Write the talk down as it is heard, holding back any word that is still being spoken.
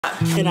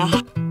And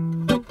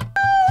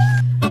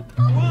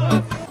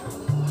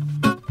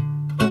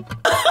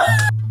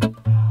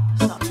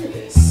stop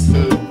this.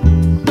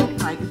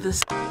 Like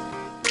this.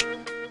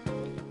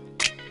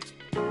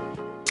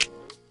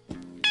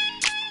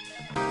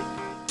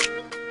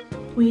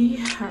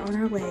 We are on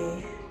our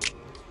way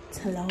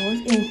to Los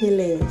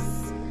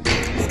Angeles.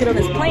 Let's get on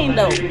this plane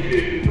though.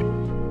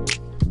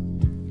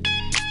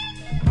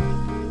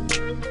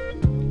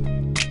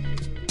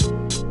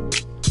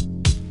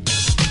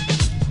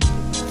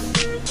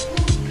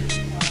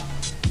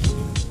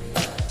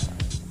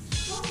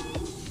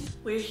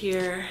 We're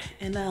here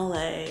in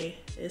LA.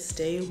 It's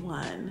day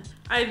one.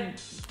 I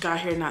got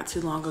here not too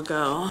long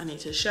ago. I need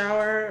to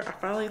shower. I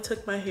finally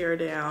took my hair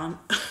down,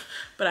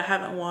 but I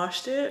haven't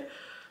washed it.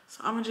 So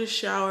I'm gonna just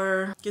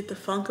shower, get the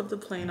funk of the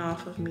plane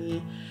off of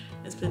me,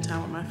 and spend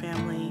time with my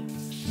family.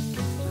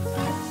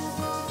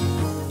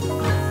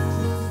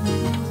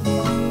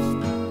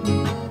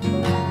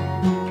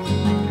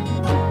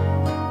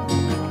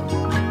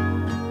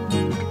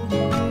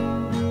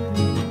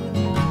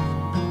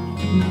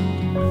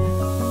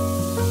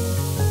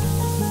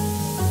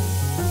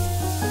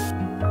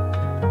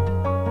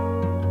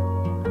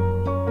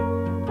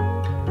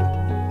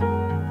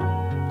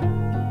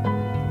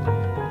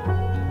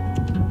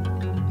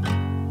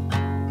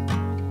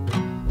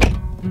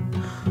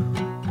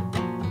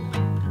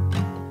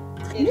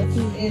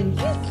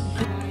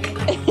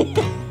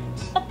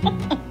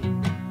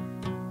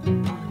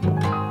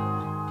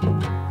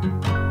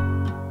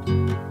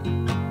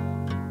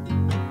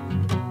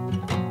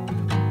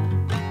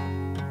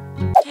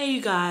 Hey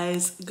you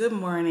guys, good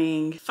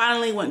morning.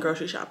 Finally went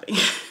grocery shopping.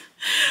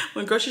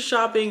 Went grocery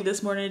shopping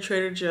this morning at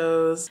Trader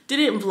Joe's.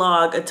 Didn't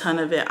vlog a ton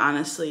of it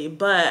honestly,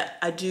 but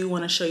I do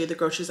want to show you the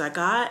groceries I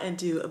got and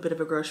do a bit of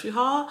a grocery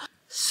haul.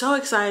 So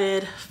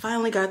excited,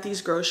 finally got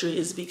these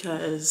groceries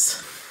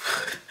because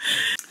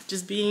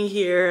just being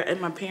here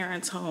at my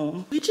parents'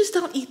 home, we just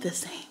don't eat the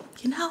same,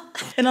 you know?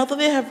 And although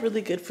they have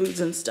really good foods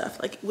and stuff,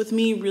 like with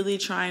me really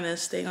trying to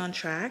stay on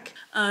track,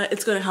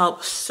 it's gonna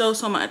help so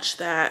much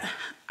that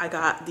I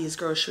got these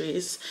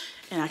groceries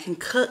and I can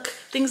cook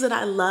things that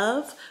I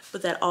love,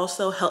 but that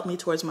also help me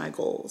towards my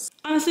goals.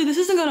 Honestly, this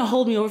isn't gonna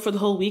hold me over for the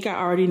whole week, I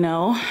already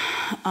know.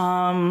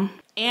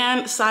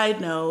 And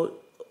side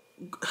note,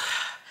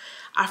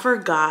 I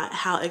forgot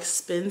how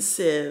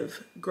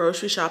expensive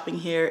grocery shopping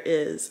here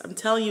is. I'm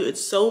telling you,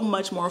 it's so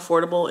much more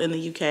affordable in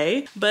the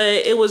UK, but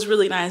it was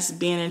really nice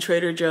being in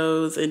Trader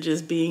Joe's and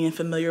just being in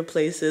familiar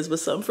places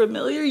with some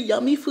familiar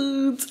yummy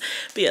foods.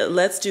 But yeah,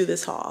 let's do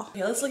this haul.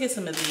 Okay, let's look at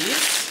some of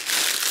these.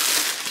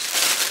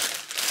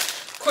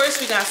 Of course,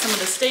 we got some of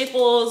the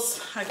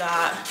staples. I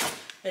got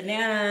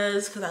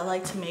bananas, because I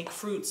like to make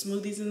fruit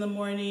smoothies in the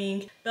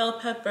morning, bell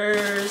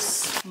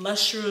peppers,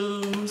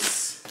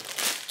 mushrooms,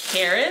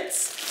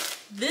 carrots.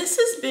 This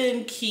has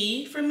been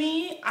key for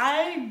me.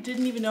 I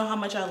didn't even know how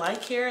much I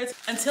like carrots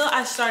until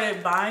I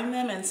started buying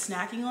them and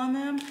snacking on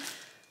them.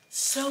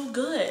 So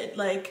good.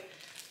 Like,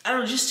 I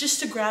don't know, just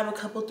to grab a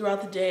couple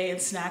throughout the day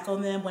and snack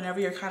on them whenever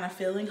you're kind of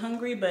feeling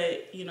hungry,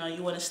 but you know,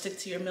 you want to stick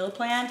to your meal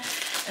plan.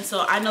 And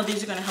so I know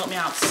these are going to help me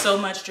out so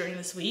much during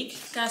this week.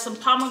 Got some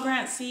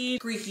pomegranate seed,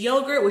 Greek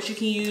yogurt, which you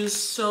can use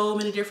so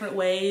many different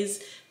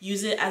ways.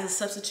 Use it as a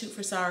substitute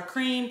for sour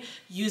cream.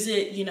 Use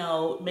it, you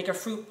know, make a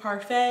fruit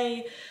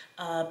parfait.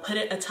 Put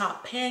it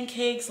atop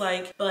pancakes,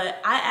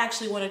 but I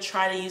actually want to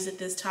try to use it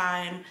this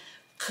time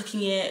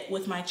cooking it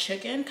with my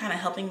chicken, kind of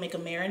helping make a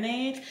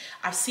marinade.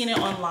 I've seen it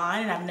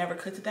online and I've never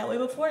cooked it that way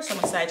before, so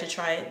I'm excited to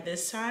try it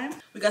this time.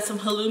 We got some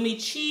halloumi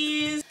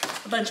cheese,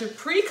 a bunch of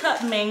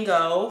pre-cut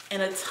mango,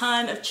 and a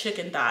ton of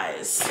chicken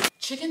thighs.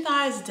 Chicken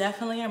thighs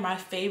definitely are my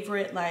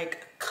favorite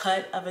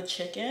cut of a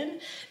chicken.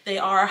 They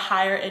are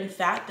higher in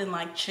fat than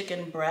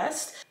chicken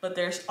breast, but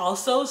they're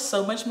also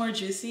so much more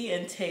juicy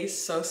and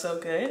taste so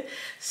good.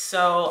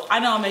 So I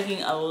know I'm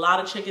making a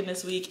lot of chicken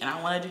this week and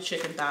I want to do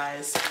chicken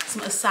thighs.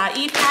 Some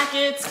acai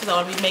packets because I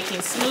want to be making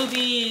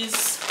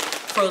smoothies,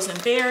 frozen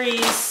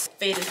berries,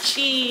 feta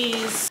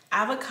cheese,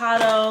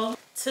 avocado,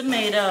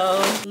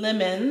 tomato,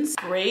 lemons,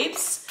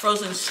 grapes,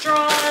 frozen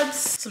straws,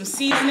 some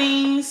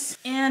seasonings,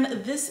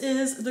 and this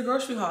is the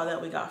grocery haul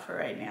that we got for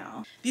right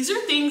now. These are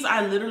things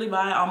I literally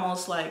buy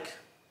almost I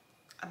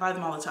buy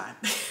them all the time.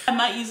 I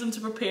might use them to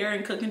prepare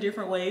and cook in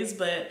different ways,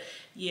 but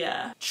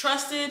yeah.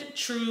 Trusted,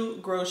 true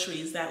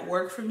groceries that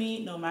work for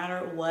me no matter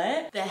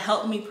what, that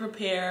help me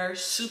prepare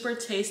super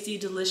tasty,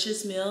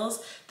 delicious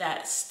meals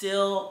that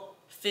still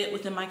fit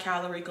within my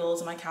calorie goals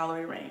and my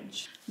calorie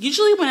range.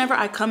 Usually whenever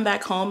I come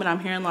back home and I'm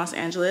here in Los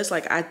Angeles,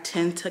 I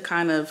tend to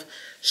kind of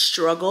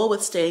struggle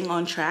with staying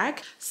on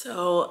track.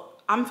 So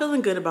I'm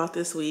feeling good about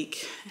this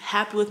week,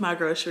 happy with my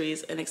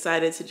groceries and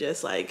excited to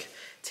just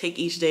take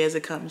each day as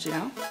it comes, you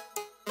know?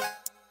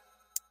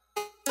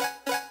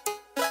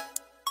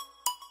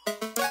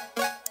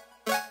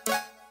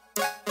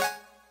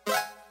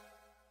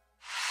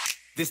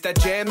 This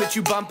that jam that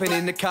you bumping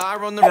in the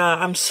car on the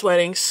I'm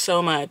sweating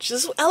so much.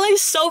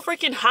 LA's so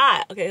freaking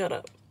hot. Okay, hold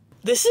up.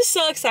 This is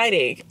so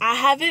exciting. I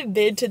haven't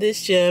been to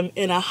this gym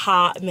in a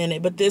hot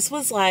minute, but this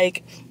was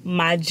like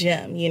my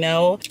gym, you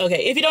know?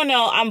 Okay, if you don't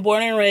know, I'm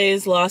born and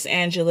raised Los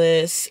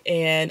Angeles,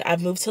 and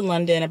I've moved to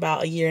London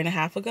about 1.5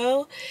 years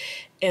ago.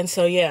 And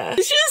so, yeah,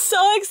 it's just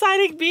so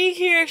exciting being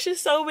here. It's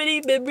just so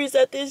many members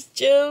at this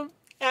gym.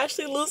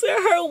 Ashley losing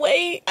her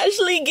weight.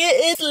 Ashley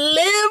getting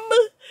slim.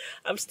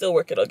 I'm still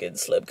working on getting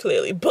slim,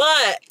 clearly,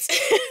 but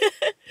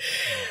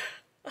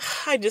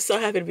I'm just so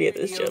happy to be at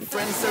this gym.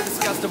 Friends so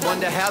disgusted,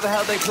 wonder how the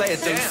hell they play it.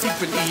 Then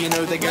secretly, you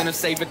know they're gonna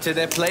save it to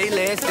their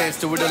playlist.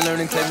 Dance to it and learn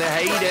and tend to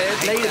hate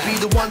it. Later be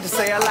the one to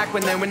say I like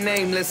when they were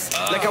nameless.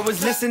 Like I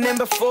was listening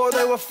before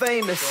they were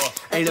famous.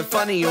 Ain't it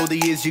funny all the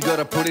years you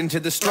gotta put into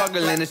the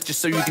struggle, and it's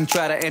just so you can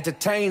try to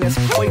entertain us.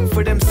 Waiting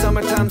for them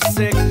summertime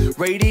sick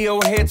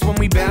radio hits when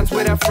we bounce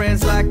with our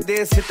friends like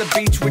this. Hit the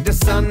beach with the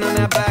sun on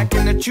our back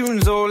and the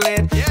tunes all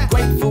lit.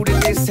 Grateful to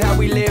this, how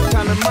we live.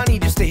 Time and money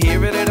just to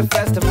hear it at a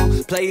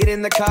festival. Play it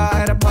in the car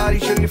at a party,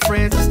 show your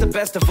friends it's the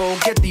best of all.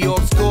 Get the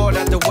old scored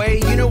out the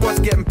way, you know what's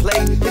getting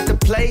played. Hit the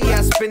play,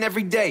 I spin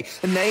every day.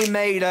 And they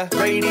made a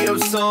radio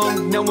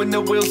song, knowing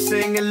that we'll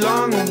sing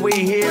along when we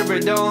hear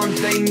it on.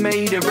 They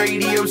made a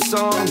radio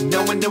song,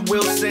 knowing that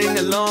we'll sing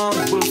along,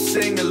 we'll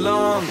sing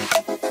along.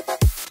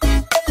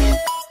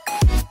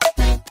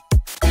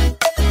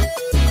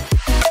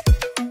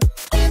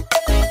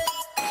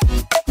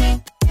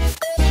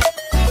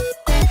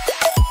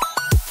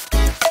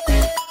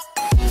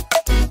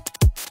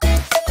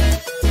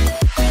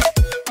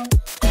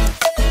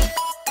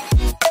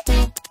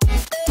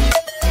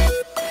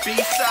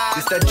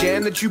 That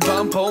jam that you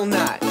bump all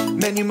night.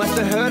 Man, you must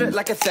have heard it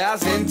like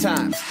 1,000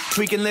 times.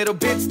 Tweaking little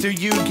bits till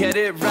you get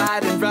it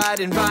right, and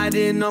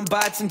riding on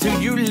bites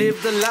until you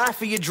live the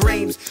life of your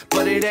dreams.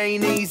 But it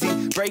ain't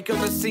easy. Break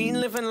on the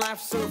scene, living life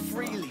so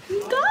freely.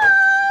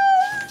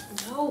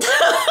 No.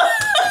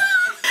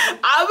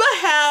 I'ma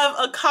have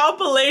a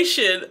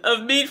compilation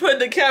of me putting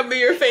the camera in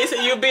your face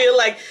and you being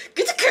like,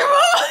 get the camera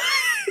on.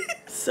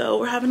 So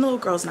we're having a little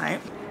girls' night.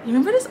 You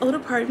remember this old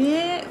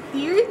apartment? Do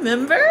you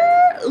remember?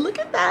 Look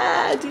at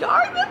that. Do y'all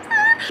remember?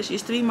 She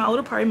used to be my old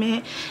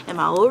apartment and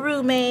my old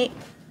roommate.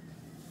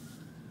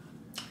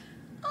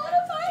 Old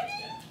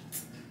apartment.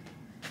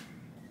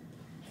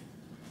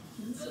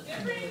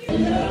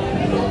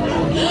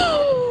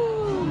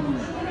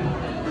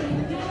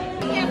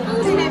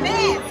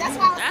 That's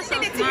why I was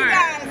sending it to you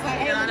guys. Like,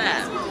 you know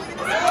that.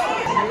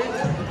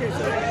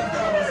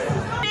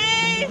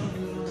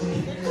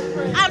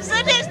 I'm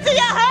sending this to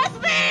your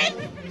husband.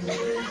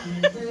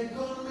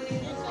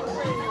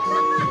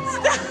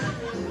 Stop.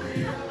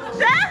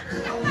 Stop.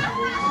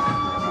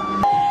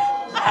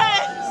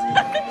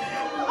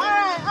 All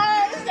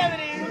right,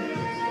 Stephanie.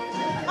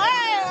 All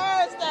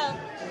right, Steph.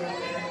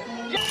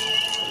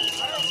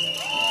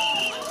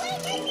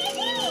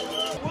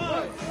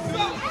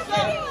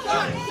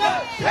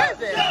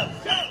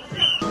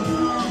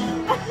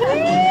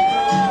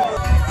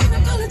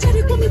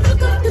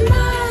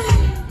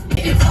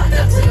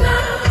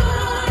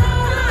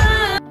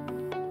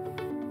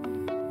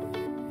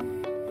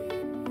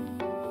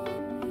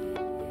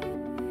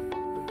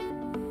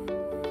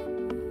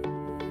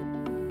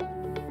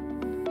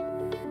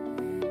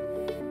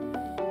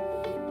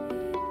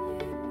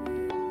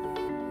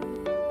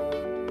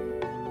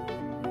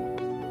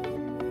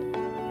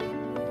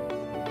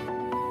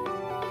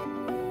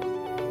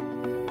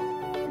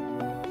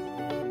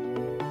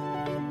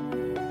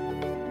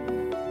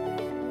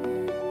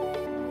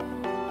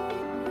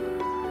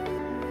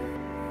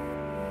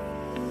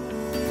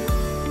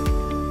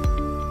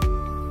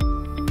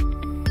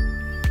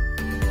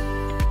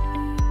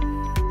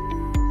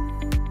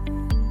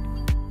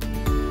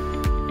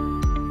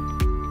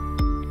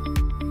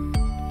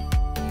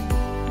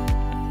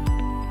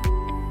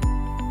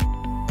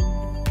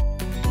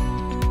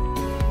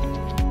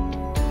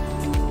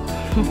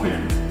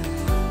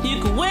 You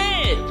can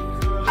win.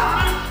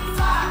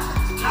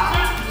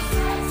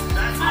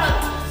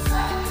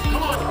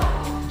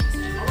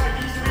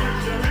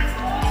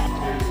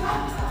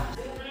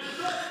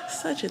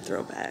 Such a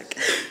throwback.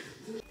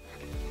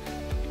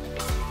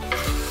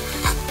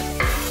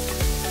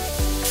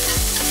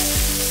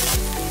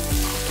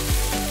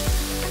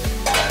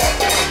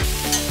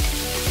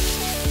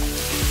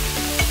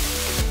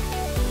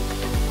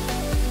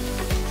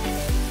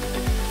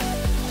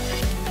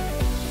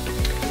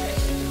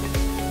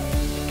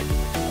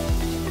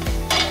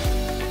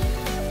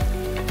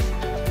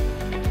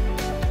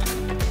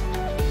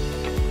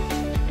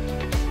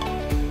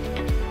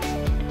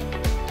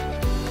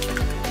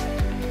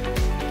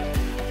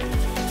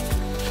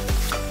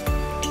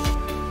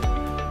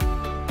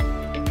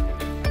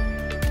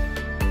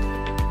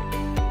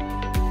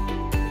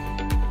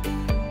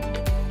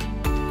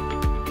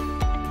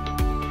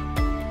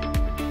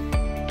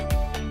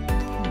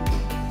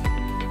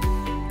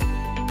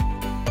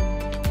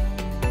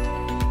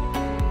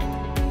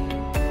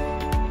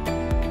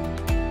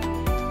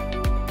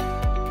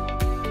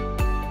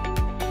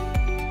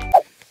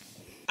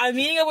 I'm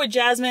meeting up with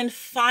Jasmine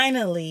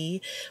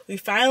finally. We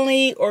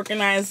finally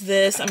organized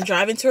this. I'm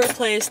driving to her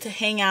place to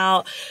hang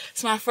out.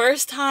 It's my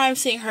first time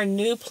seeing her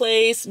new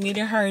place,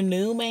 meeting her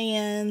new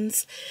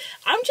mans.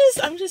 I'm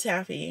just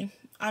happy.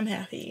 I'm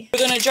happy.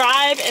 We're gonna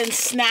drive and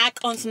snack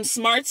on some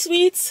Smart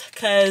Sweets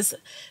because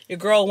your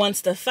girl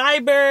wants the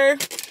fiber.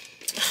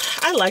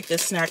 I like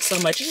this snack so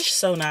much. It's just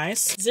so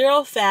nice.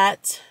 0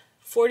 fat,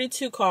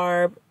 42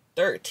 carb,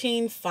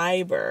 13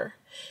 fiber,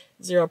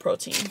 0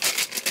 protein.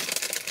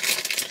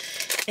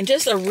 And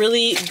just a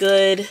really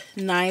good,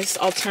 nice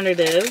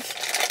alternative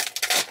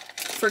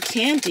for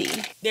candy.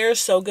 They're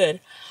so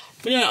good.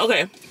 But anyway,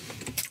 okay.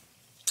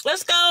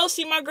 Let's go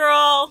see my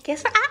girl.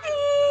 Guess where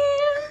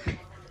I am?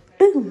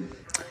 Boom.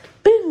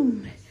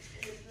 Boom.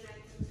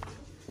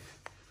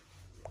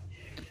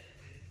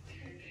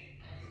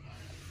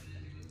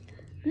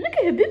 Look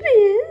at her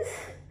boobies.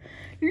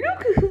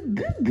 Look at her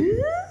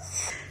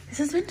boobies. This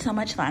has been so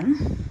much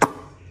fun.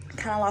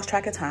 Kind of lost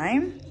track of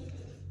time.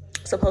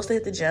 Supposed to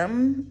hit the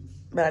gym,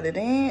 but I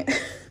didn't.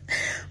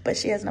 But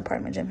she has an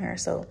apartment gym here,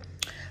 so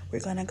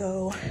we're gonna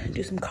go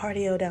do some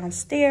cardio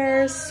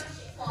downstairs.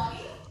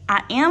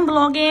 I am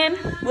vlogging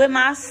with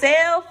my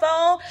cell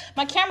phone.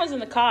 My camera's in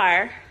the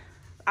car.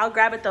 I'll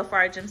grab it though for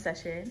our gym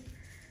session.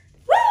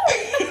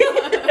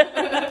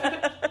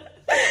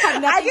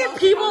 I get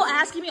people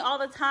asking me all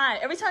the time.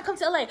 Every time I come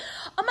to LA,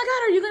 oh my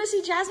God, are you gonna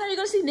see Jasmine? Are you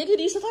gonna see Nikki?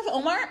 Do you still talk to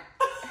Omar?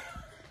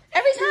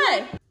 Every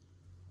time.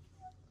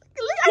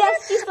 Look,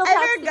 yes, she still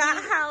I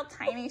forgot how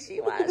tiny she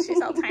was. She's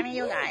so tiny,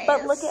 you guys.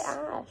 But look at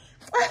Ash.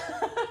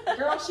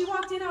 Girl, she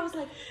walked in, I was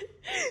like...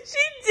 She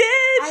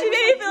did. She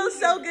made me feel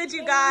so good,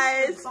 you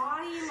guys.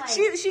 Body,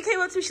 like... She came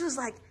up to me, she was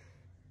like,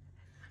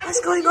 what's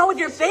going on with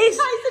your face?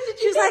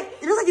 She was like,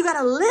 it looks like you got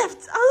a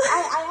lift.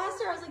 I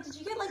asked her, I was like, did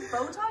you get like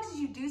Botox? Did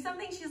you do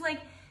something? She's like,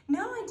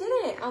 no, I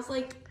didn't. I was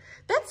like...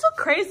 That's so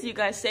crazy you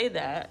guys say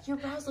that. Your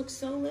brows look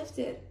so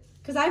lifted.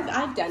 Because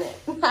I've done it.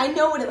 I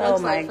know what it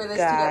looks like for this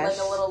to get like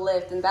a little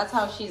lift, and that's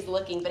how she's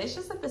looking. But it's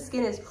just that the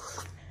skin is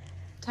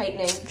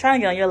tightening. I'm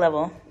trying to get on your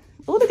level.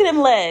 Ooh, look at them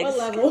legs. What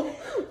level?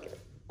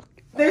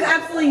 There's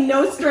absolutely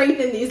no strength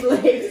in these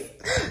legs.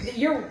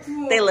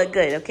 They look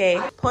good,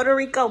 okay? Puerto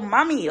Rico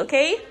mommy,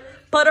 okay?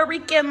 Puerto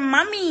Rican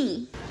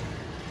mommy.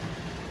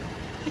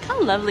 Look how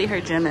lovely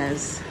her gym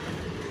is.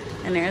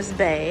 And there's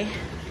Bay.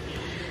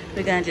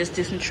 We're gonna just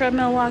do some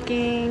treadmill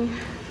walking.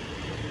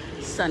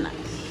 So nice.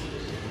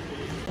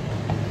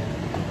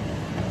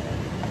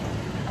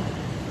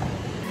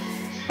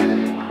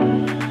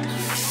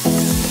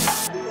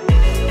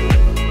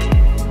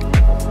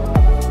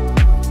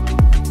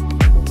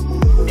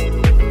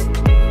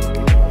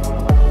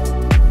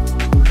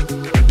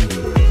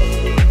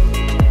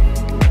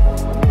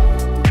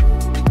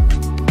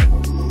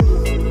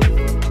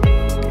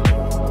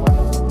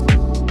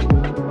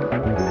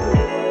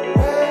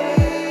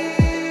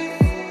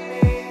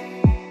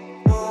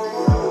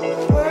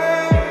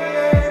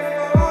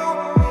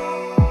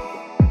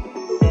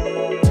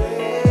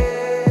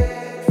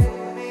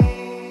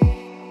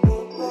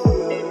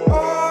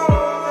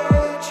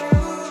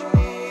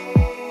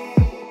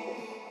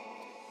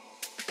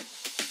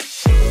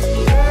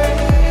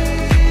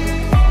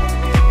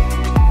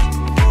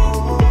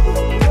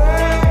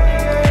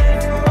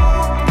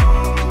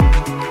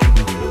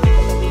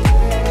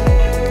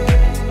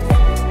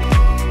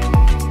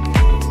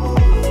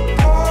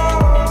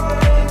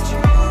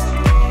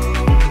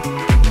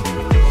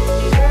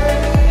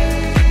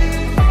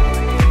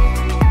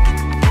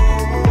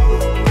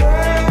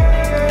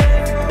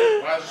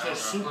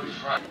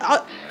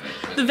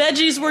 The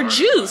veggies were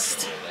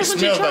juiced. It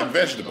smells like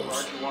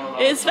vegetables.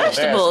 It's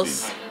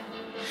vegetables.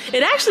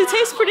 It actually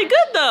tastes pretty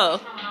good though.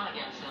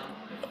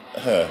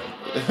 Why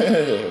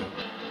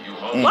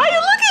are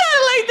you looking at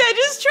it like that?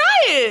 Just try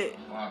it.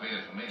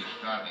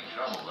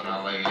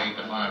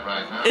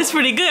 It's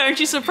pretty good. Aren't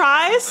you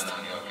surprised?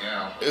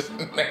 It's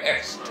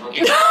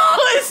nasty. No,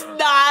 it's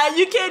not.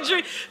 You can't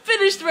drink.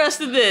 Finish the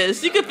rest of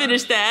this. You can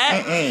finish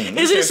that.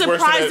 Isn't it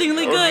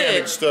surprisingly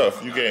good?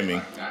 Stuff you gave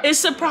me. It's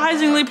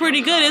surprisingly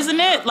pretty good, isn't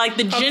it? Like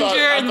the ginger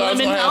and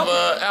lemon help.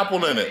 Have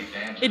apple in it.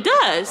 It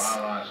does.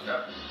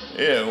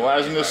 Yeah, why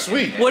isn't it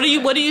sweet? What do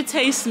you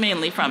taste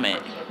mainly from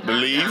it? The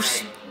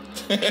leaves.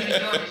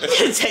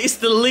 You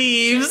taste the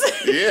leaves.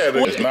 Yeah,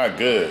 it's not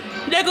good.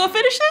 You gotta go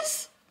finish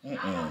this?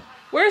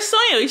 Where's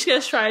Sonia? You should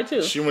just try it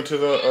too. She went to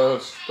the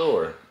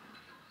store.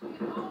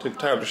 Took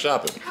time to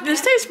shopping. This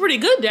tastes pretty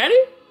good, Daddy.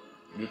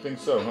 You think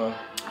so, huh?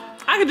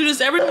 I can do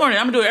this every morning.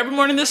 I'm gonna do it every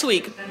morning this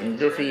week.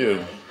 Good for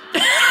you.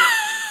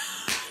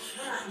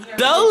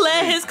 Don't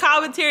let his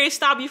commentary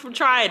stop you from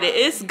trying it.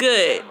 It's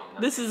good.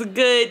 This is a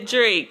good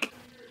drink.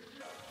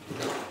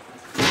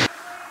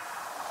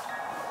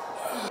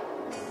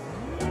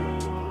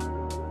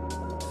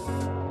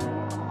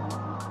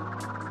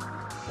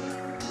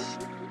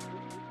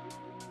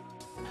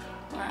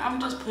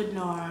 I'm just putting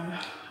on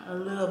a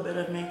little bit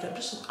of makeup,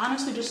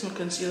 honestly just some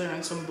concealer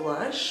and some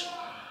blush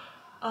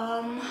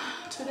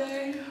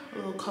today, a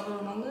little color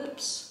on my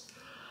lips.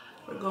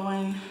 We're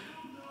going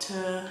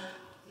to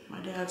my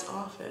dad's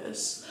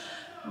office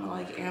I'm gonna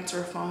like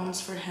answer phones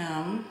for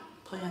him,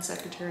 playing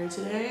secretary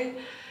today.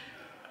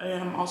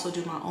 And I'm also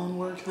doing my own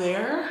work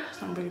there.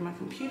 So I'm bringing my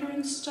computer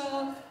and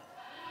stuff.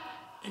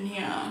 And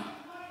yeah.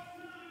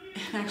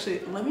 And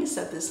actually, let me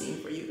set the scene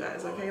for you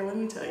guys, okay? Let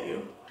me tell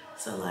you.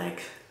 So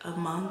like a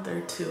month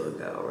or two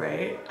ago,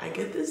 right? I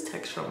get this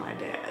text from my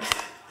dad.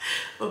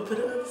 I'll put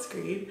it on the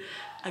screen.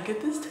 I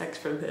get this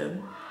text from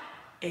him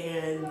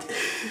and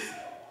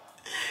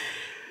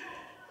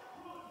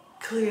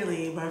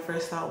clearly my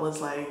first thought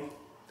was like,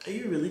 are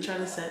you really trying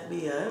to set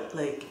me up?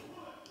 Like,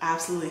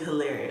 absolutely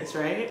hilarious,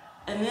 right?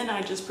 And then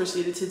I just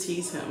proceeded to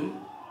tease him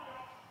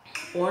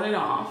on and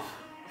off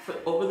for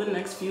over the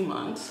next few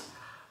months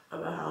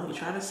about how he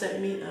tried to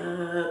set me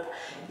up,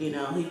 you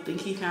know, he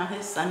think he found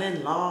his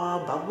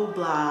son-in-law, blah, blah,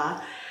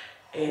 blah.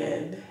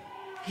 And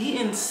he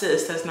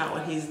insists that's not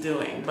what he's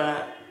doing,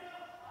 but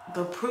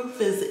the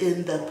proof is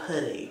in the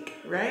pudding,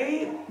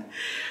 right?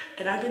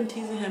 And I've been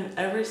teasing him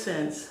ever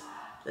since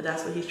that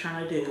that's what he's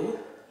trying to do.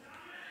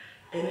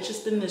 And it's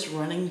just been this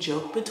running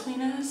joke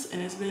between us,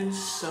 and it's been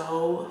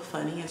so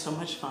funny and so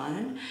much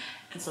fun.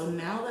 And so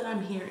now that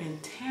I'm here in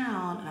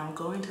town and I'm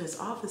going to his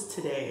office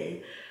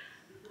today,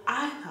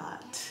 I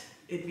thought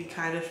it'd be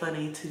kind of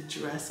funny to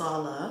dress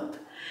all up.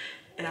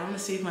 And I want to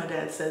see if my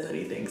dad says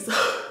anything. So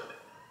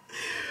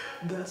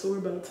that's what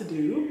we're about to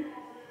do.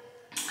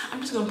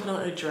 I'm just gonna put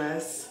on a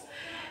dress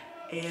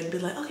and be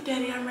like, okay,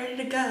 Daddy, I'm ready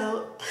to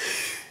go.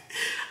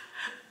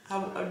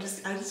 I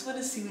just want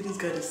to see what he's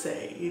gonna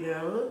say, you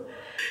know?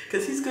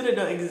 Because he's gonna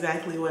know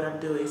exactly what I'm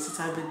doing since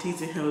I've been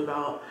teasing him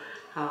about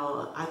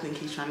how I think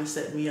he's trying to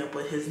set me up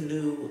with his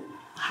new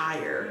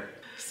hire.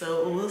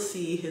 So we'll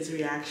see his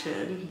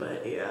reaction,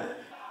 but yeah.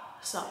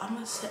 So I'm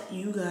gonna set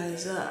you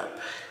guys up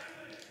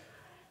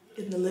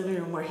in the living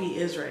room where he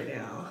is right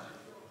now.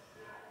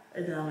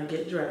 And then I'm gonna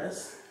get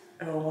dressed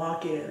and I'll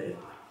walk in.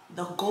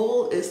 The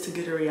goal is to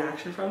get a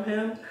reaction from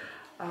him.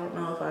 I don't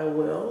know if I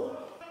will.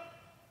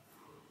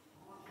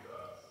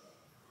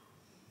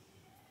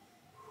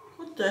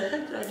 What the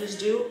heck did I just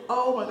do?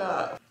 Oh my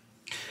God.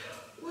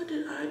 What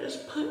did I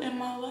just put in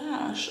my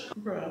lash?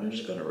 Bro, I'm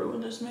just gonna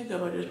ruin this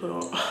makeup I just put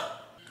on.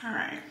 All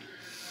right,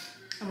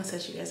 I'm gonna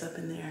set you guys up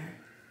in there.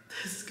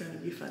 This is gonna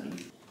be funny. All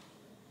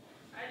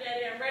right,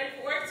 Daddy, I'm ready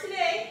for work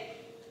today.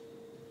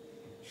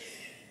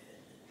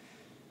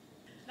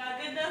 Not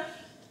good enough?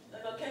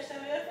 I'm gonna catch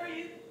that man for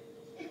you.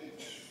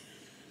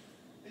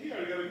 He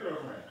already got a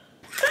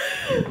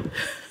girlfriend.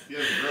 He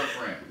has a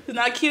girlfriend. It's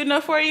not cute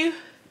enough for you?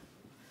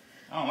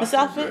 I don't like This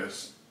outfit?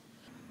 dress.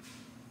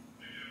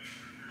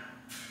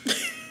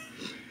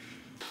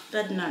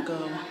 That did not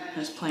go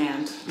as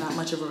planned. Not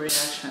much of a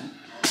reaction.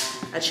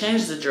 I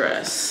changed the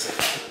dress.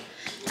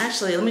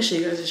 Actually, let me show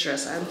you guys this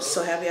dress. I'm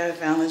so happy I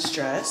found this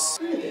dress.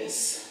 Look at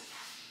this.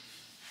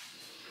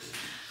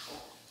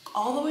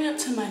 All the way up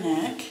to my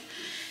neck.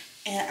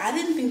 And I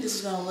didn't think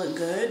this was gonna look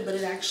good, but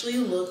it actually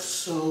looks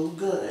so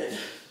good.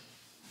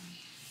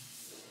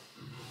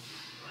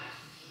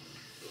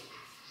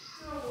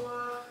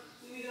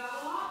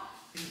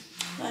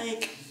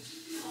 Like,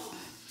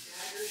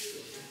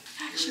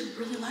 I actually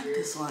really like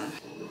this one.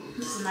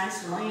 This is a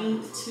nice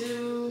length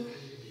too.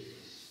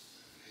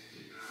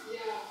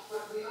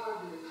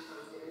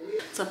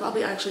 So I'll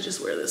probably actually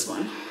just wear this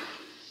one.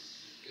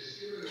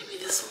 Maybe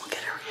this one will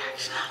get a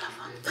reaction out of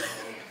them.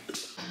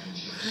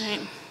 All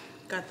right,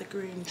 got the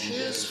green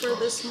juice for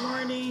this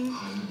morning.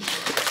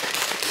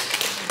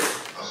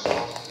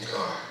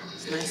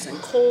 It's nice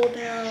and cold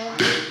now.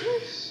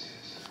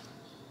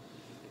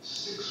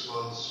 6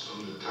 months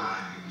from the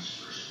time he was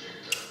first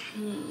picked up.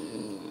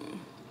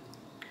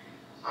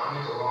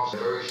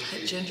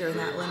 That ginger and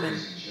that lemon.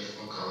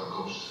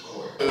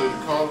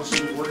 Carlos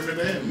was working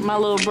today. My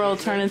little bro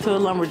turned into a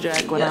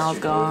lumberjack when I was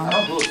gone.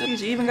 You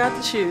even got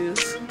the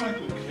shoes.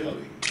 Michael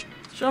Kelly.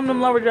 Show him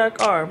them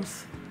lumberjack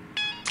arms.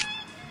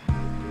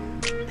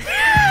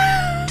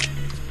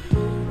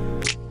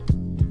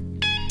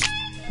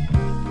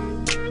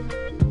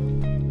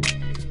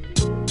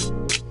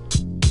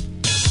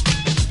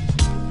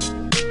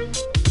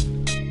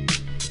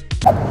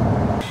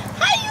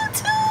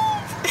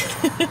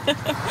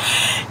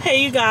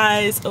 Hey you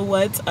guys,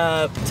 what's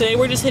up? Today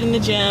we're just hitting the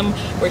gym,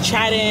 we're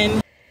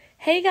chatting.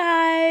 Hey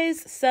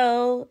guys,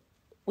 so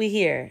we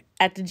here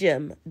at the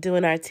gym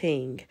doing our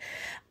thing.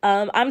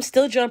 I'm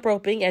still jump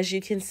roping, as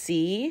you can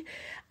see.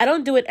 I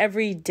don't do it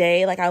every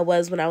day like I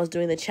was when I was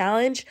doing the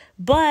challenge,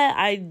 but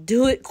I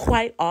do it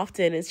quite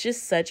often. It's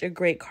just such a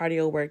great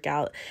cardio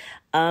workout.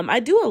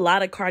 I do a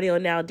lot of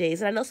cardio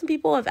nowadays, and I know some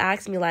people have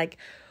asked me like,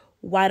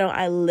 why don't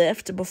I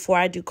lift before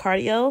I do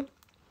cardio?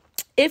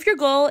 If your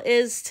goal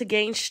is to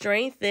gain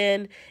strength,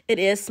 then it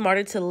is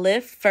smarter to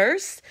lift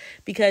first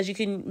because you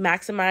can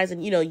maximize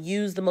and,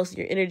 use the most of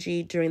your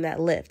energy during that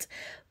lift.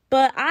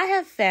 But I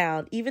have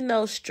found, even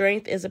though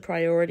strength is a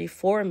priority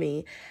for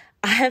me,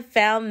 I have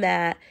found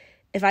that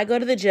if I go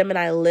to the gym and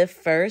I lift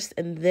first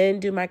and then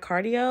do my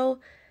cardio,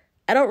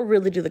 I don't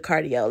really do the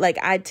cardio. Like,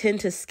 I tend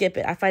to skip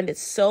it. I find it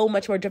so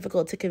much more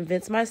difficult to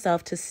convince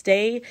myself to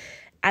stay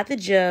at the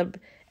gym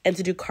and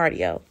to do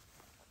cardio.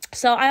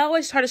 So I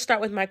always try to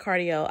start with my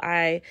cardio.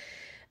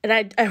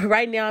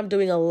 Right now I'm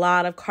doing a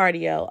lot of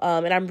cardio,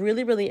 and I'm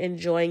really, really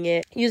enjoying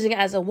it, using it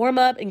as a warm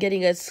up and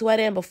getting a sweat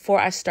in before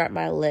I start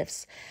my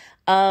lifts.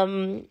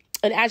 And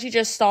as you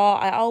just saw,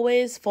 I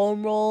always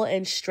foam roll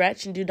and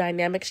stretch and do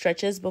dynamic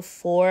stretches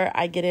before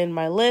I get in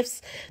my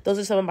lifts. Those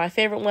are some of my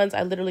favorite ones.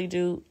 I literally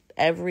do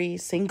every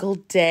single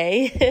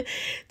day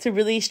to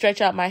really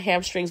stretch out my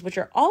hamstrings, which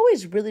are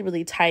always really,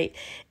 really tight,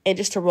 and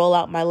just to roll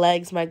out my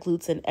legs, my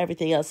glutes, and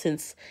everything else,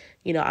 since,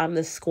 you know, I'm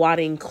the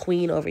squatting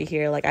queen over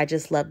here. Like, I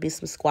just love me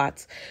some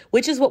squats,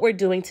 which is what we're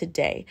doing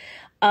today.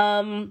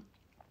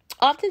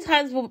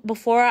 Oftentimes,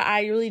 before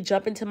I really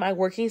jump into my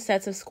working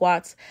sets of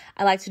squats,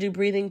 I like to do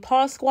breathing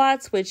pause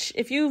squats, which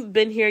if you've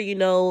been here,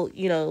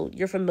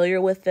 you're familiar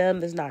with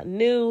them. It's not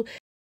new.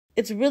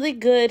 It's really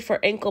good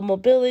for ankle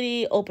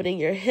mobility, opening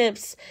your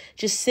hips,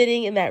 just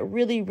sitting in that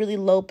really, really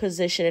low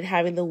position and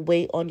having the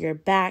weight on your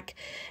back.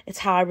 It's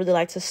how I really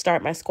like to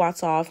start my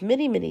squats off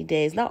many, many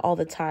days, not all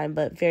the time,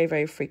 but very,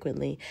 very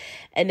frequently.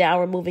 And now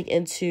we're moving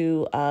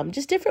into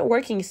just different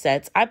working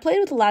sets. I played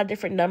with a lot of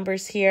different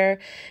numbers here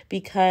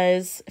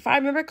because if I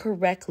remember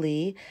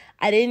correctly,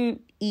 I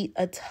didn't eat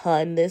a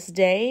ton this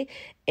day,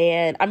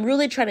 and I'm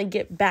really trying to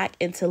get back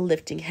into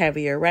lifting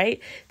heavier,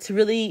 right? To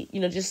really,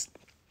 just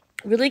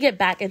really get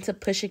back into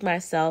pushing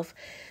myself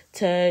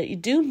to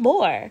do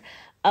more.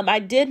 I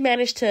did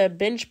manage to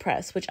bench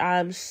press, which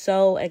I'm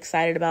so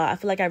excited about. I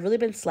feel like I've really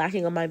been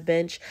slacking on my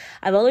bench.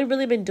 I've only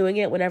really been doing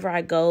it whenever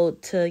I go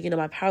to,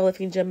 my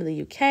powerlifting gym in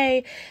the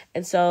UK.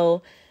 And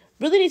so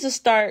really need to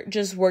start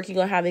just working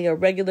on having a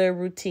regular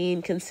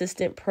routine,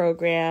 consistent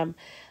program,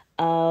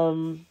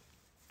 and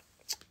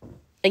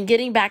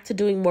getting back to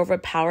doing more of a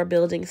power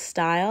building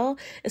style,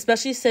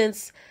 especially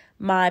since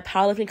my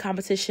powerlifting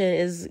competition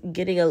is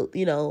getting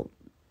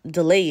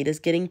delayed, is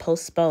getting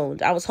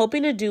postponed. I was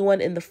hoping to do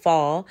one in the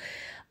fall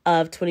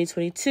of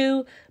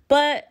 2022,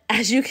 but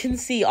as you can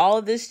see, all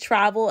of this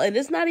travel, and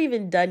it's not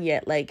even done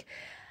yet. Like,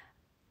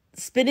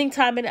 spending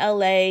time in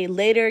LA.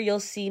 Later, you'll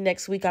see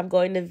next week I'm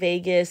going to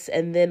Vegas,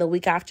 and then a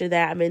week after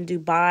that I'm in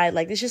Dubai.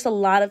 Like, there's just a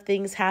lot of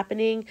things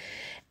happening,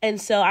 and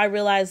so I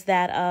realized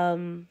that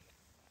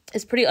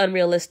it's pretty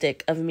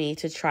unrealistic of me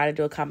to try to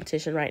do a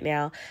competition right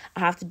now. I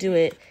have to do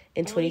it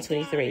in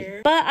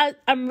 2023. But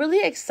I'm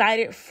really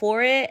excited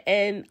for it.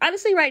 And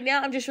honestly, right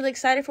now, I'm just really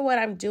excited for what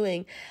I'm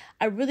doing.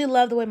 I really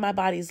love the way my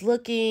body's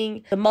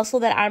looking, the muscle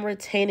that I'm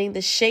retaining,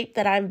 the shape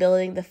that I'm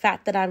building, the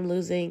fat that I'm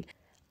losing.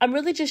 I'm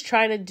really just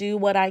trying to do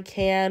what I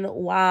can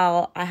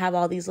while I have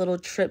all these little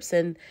trips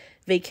and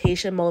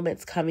vacation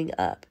moments coming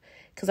up,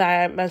 because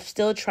I'm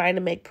still trying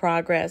to make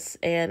progress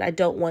and I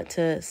don't want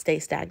to stay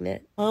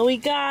stagnant. Well, we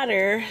got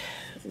her.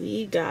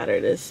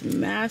 This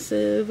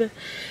massive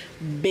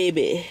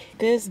baby.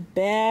 This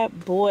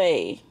bad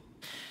boy.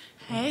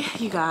 Hey,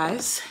 you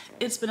guys.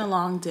 It's been a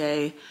long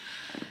day.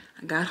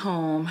 I got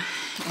home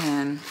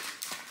and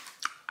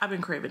I've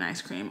been craving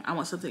ice cream. I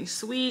want something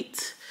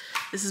sweet.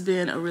 This has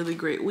been a really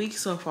great week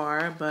so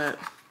far, but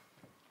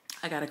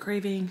I got a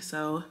craving,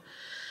 so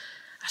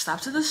I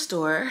stopped at the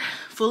store,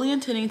 fully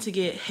intending to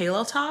get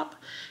Halo Top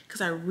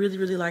because I really,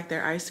 really like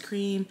their ice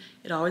cream.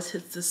 It always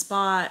hits the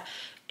spot,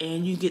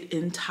 and you get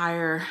an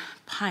entire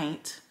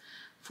pint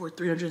for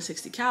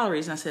 360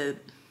 calories. And I said,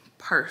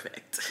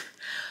 perfect.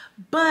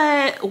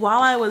 But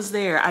while I was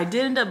there, I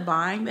did end up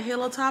buying the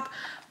Halo Top,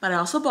 but I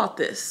also bought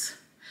this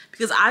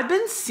because I've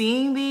been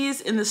seeing these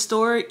in the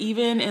store,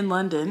 even in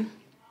London,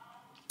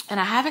 and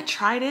I haven't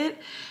tried it.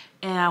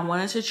 And I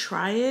wanted to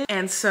try it.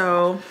 And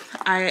so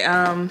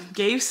I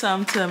gave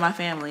some to my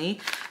family,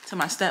 to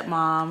my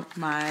stepmom,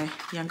 my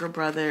younger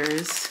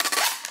brothers.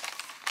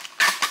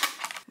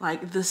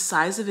 Like, the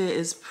size of it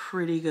is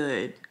pretty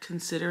good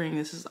considering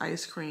this is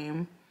ice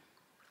cream.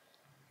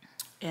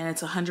 And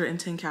it's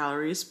 110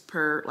 calories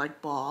per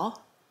like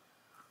ball.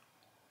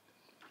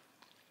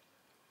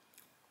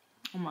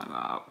 Oh my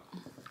God.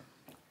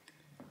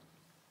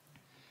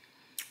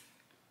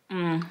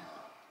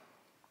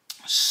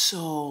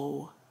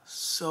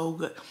 So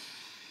good.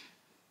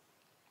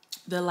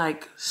 The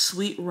like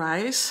sweet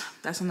rice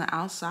that's on the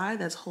outside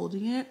that's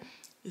holding it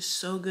is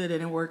so good,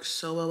 and it works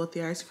so well with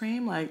the ice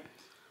cream. Like,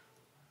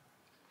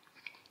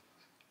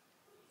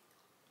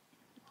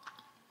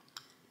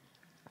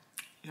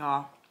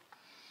 y'all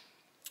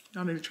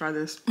need to try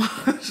this.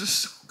 This is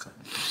so good.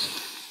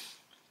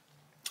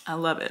 I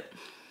love it.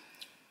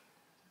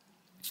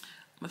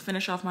 I'm gonna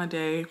finish off my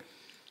day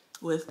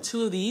with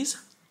 2 of these.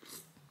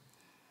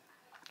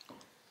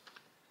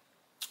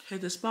 Hit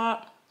the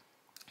spot,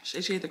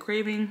 satiate the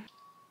craving.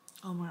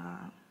 Oh my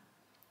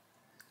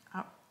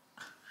God.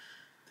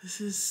 This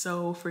is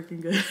so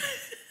freaking good.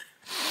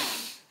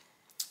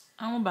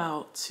 I'm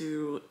about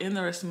to end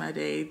the rest of my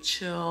day,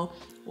 chill,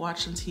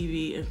 watch some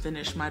TV, and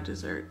finish my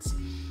desserts.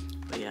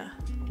 But yeah,